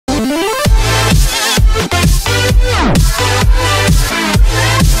Hey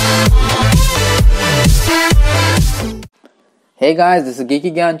guys, this is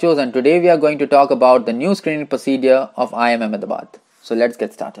Geeky Gyanchos and today we are going to talk about the new screening procedure of IIM Ahmedabad. So let's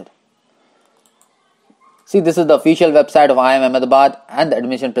get started. See, this is the official website of IIM Ahmedabad and the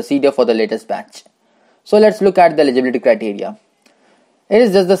admission procedure for the latest batch. So let's look at the eligibility criteria. It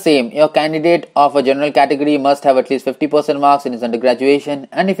is just the same. Your candidate of a general category must have at least 50% marks in his undergraduation,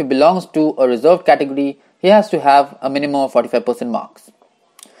 and if he belongs to a reserved category, he has to have a minimum of 45% marks.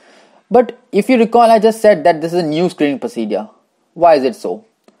 But if you recall, I just said that this is a new screening procedure. Why is it so?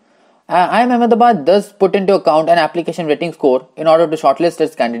 IIM Ahmedabad does put into account an application rating score in order to shortlist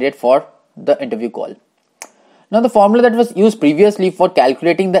its candidate for the interview call. Now, the formula that was used previously for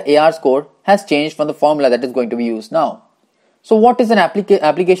calculating the AR score has changed from the formula that is going to be used now. So, what is an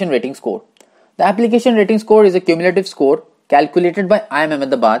application rating score? The application rating score is a cumulative score calculated by IIM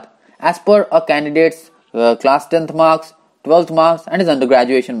Ahmedabad as per a candidate's class 10th marks, 12th marks and his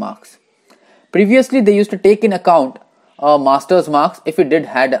undergraduation marks. Previously, they used to take in account master's marks if he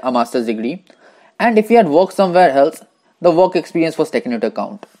had a master's degree, and if he had worked somewhere else, the work experience was taken into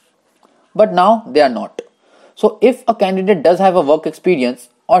account. But now they are not. So if a candidate does have a work experience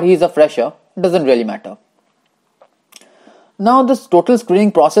or he is a fresher, it doesn't really matter. Now this total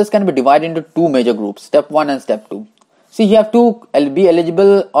screening process can be divided into two major groups, step 1 and step 2. See, you have to be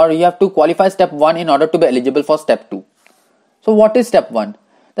eligible or you have to qualify step 1 in order to be eligible for step 2. So what is step 1?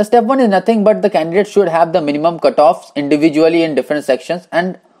 The step 1 is nothing but the candidate should have the minimum cutoffs individually in different sections,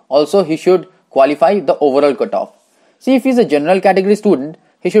 and also he should qualify the overall cutoff. See, if he is a general category student,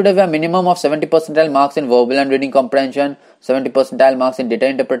 he should have a minimum of 70 percentile marks in verbal and reading comprehension, 70 percentile marks in data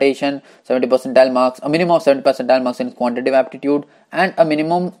interpretation, 70 percentile marks, a minimum of 70 percentile marks in quantitative aptitude, and a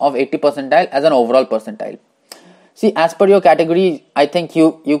minimum of 80 percentile as an overall percentile. See, as per your category, I think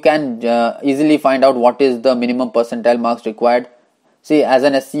you can easily find out what is the minimum percentile marks required. See, as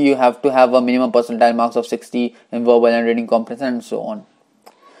an SC, you have to have a minimum percentile marks of 60 in verbal and reading comprehension and so on.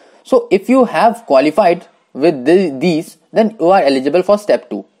 So, if you have qualified with these, then you are eligible for step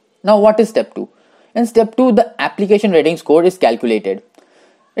 2. Now, what is step 2? In step 2, the application rating score is calculated.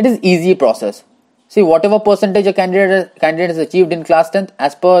 It is easy process. See, whatever percentage a candidate has achieved in class 10th,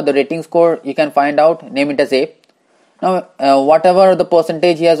 as per the rating score, you can find out, name it as A. Now, whatever the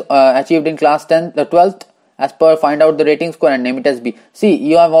percentage he has achieved in class 10th, the 12th, as per, find out the rating score and name it as B. See,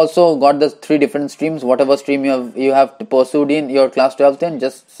 you have also got the 3 different streams. Whatever stream you have pursued in your class 12th, in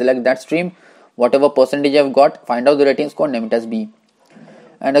just select that stream. Whatever percentage you have got, find out the rating score, name it as B.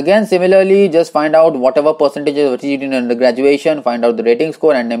 And again, similarly, just find out whatever percentage you have achieved in undergraduation, find out the rating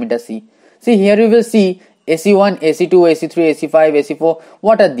score and name it as C. See, here you will see AC1, AC2, AC3, AC5, AC4.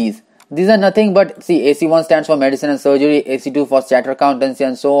 What are these? These are nothing but, see, AC1 stands for medicine and surgery, AC2 for chartered accountancy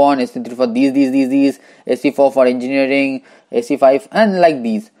and so on, AC3 for these, AC4 for engineering, AC5 and like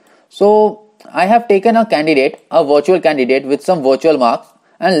these. So, I have taken a candidate, a virtual candidate with some virtual marks,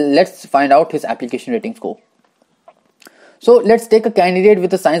 and let's find out his application rating score. So, let's take a candidate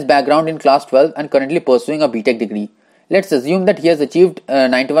with a science background in class 12 and currently pursuing a BTech degree. Let's assume that he has achieved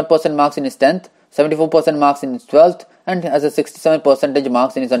 91% marks in his 10th, 74% marks in his 12th, and has a 67%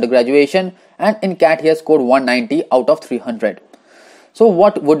 marks in his undergraduation, and in CAT he has scored 190 out of 300. So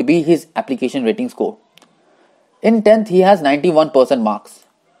what would be his application rating score? In 10th he has 91% marks.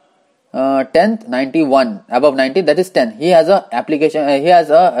 10th 91 above 90, that is 10. He has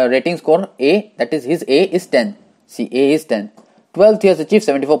a rating score A, that is his A is 10. See, A is 10. 12th he has achieved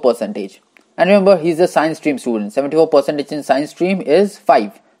 74%. And remember, he is a science stream student. 74% in science stream is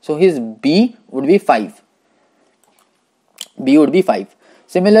 5. So his B would be 5. B would be 5.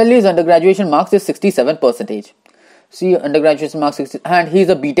 Similarly, his undergraduation marks is 67%. See, undergraduation marks 60, and he is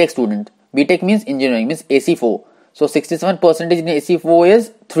a BTech student. BTech means engineering, means AC4. So 67% in AC4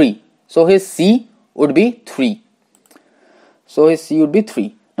 is 3. So his C would be 3.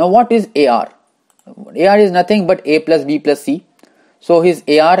 Now what is AR? AR is nothing but A plus B plus C. So his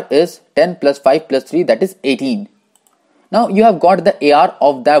AR is 10 plus 5 plus 3, that is 18. Now you have got the AR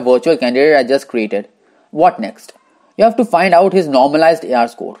of that virtual candidate I just created. What next? You have to find out his normalized AR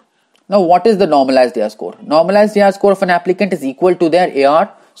score. Now what is the normalized AR score? Normalized AR score of an applicant is equal to their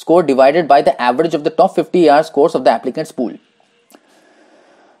AR score divided by the average of the top 50 AR scores of the applicant's pool.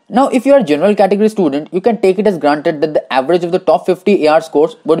 Now if you are a general category student, you can take it as granted that the average of the top 50 AR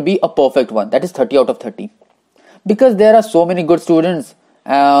scores would be a perfect one, that is 30 out of 30. Because there are so many good students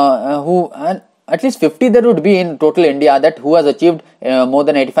who at least 50 there would be in total India that who has achieved more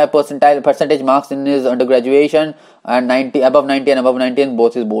than 85 percentage marks in his undergraduation and above 90 in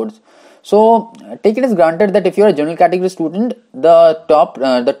both his boards. So take it as granted that if you're a general category student, the top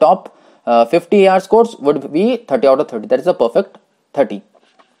 50 AR scores would be 30 out of 30. That is a perfect 30.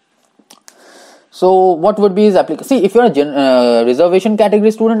 So what would be his application? See, if you're a reservation category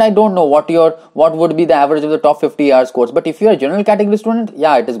student, I don't know what would be the average of the top 50 AR scores. But if you're a general category student,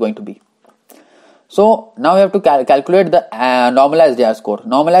 yeah, it is going to be. So now we have to calculate the normalized AR score.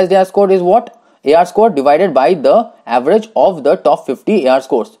 Normalized AR score is what? AR score divided by the average of the top 50 AR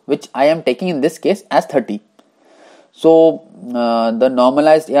scores, which I am taking in this case as 30. So the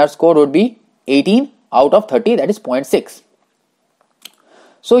normalized AR score would be 18 out of 30, that is 0.6.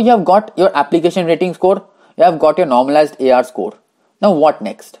 So you have got your application rating score, you have got your normalized AR score. Now what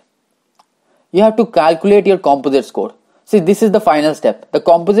next? You have to calculate your composite score. See, this is the final step. The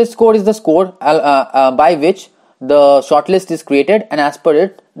composite score is the score by which the shortlist is created, and as per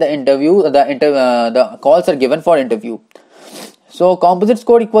it, the calls are given for interview. So composite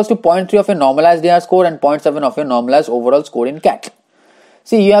score equals to 0.3 of your normalized AR score and 0.7 of your normalized overall score in CAT.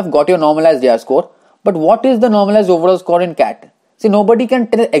 See, you have got your normalized AR score, but what is the normalized overall score in CAT? See, nobody can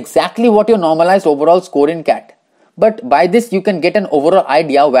tell exactly what your normalized overall score in CAT, but by this you can get an overall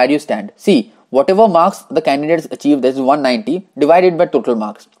idea where you stand. See, whatever marks the candidates achieve, this is 190 divided by total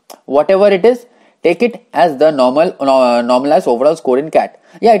marks. Whatever it is, take it as the normalized overall score in CAT.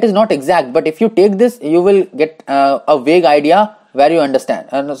 Yeah, it is not exact, but if you take this, you will get a vague idea where you understand,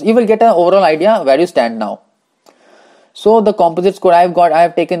 and you will get an overall idea where you stand now. So the composite score I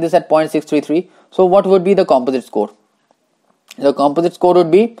have taken this at 0.633. So what would be the composite score? The composite score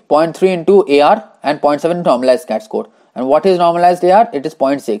would be 0.3 into AR and 0.7 into normalized CAT score. And what is normalized AR? It is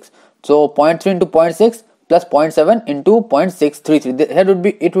 0.6. So 0.3 into 0.6 plus 0.7 into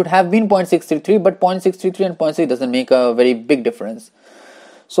 0.633. It would have been 0.633, but 0.633 and 0.6 doesn't make a very big difference.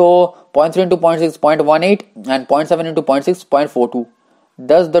 So 0.3 into 0.6 0.18 and 0.7 into 0.6 0.42.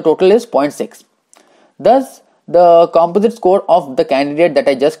 Thus the total is 0.6. Thus the composite score of the candidate that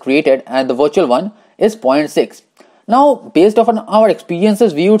I just created and the virtual one is 0.6. Now, based on our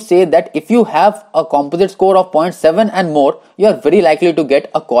experiences, we would say that if you have a composite score of 0.7 and more, you are very likely to get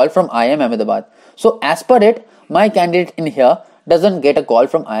a call from IIM Ahmedabad. So, as per it, my candidate in here doesn't get a call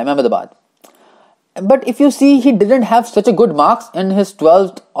from IIM Ahmedabad. But if you see, he didn't have such a good marks in his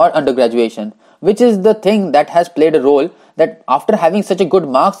 12th or undergraduation, which is the thing that has played a role, that after having such a good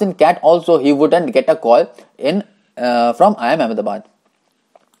marks in CAT also, he wouldn't get a call from IIM Ahmedabad.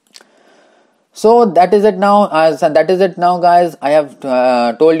 So that is it now. Guys. I have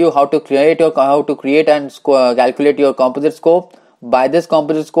told you how to create and calculate your composite score. By this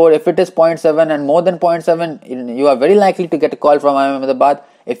composite score, if it is 0.7 and more than 0.7, you are very likely to get a call from IIM Ahmedabad.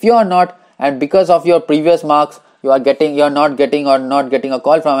 If you are not, and because of your previous marks, you are not getting a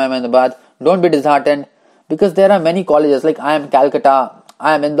call from IIM Ahmedabad, don't be disheartened, because there are many colleges like IIM Calcutta,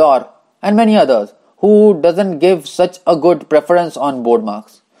 IIM Indore, and many others who doesn't give such a good preference on board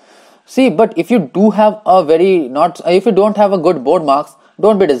marks. See, but if you don't have a good board marks,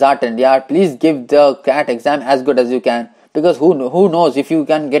 don't be disheartened. Yeah, please give the CAT exam as good as you can, because who knows, if you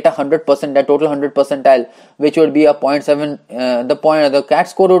can get a 100%, a total 100 percentile, which would be a 0.7, the CAT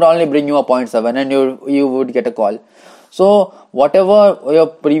score would only bring you a 0.7, and you would get a call. So whatever your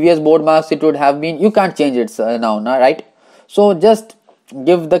previous board marks it would have been, you can't change it now, right? So just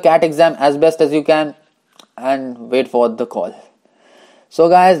give the CAT exam as best as you can and wait for the call. So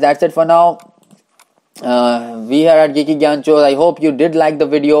guys, that's it for now. We here at Geeky Gyan Show, I hope you did like the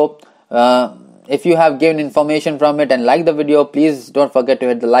video. If you have given information from it and liked the video, please don't forget to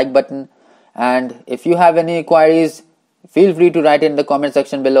hit the like button. And if you have any queries, feel free to write in the comment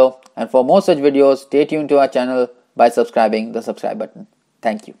section below. And for more such videos, stay tuned to our channel by subscribing the subscribe button.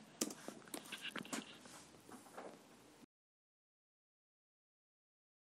 Thank you.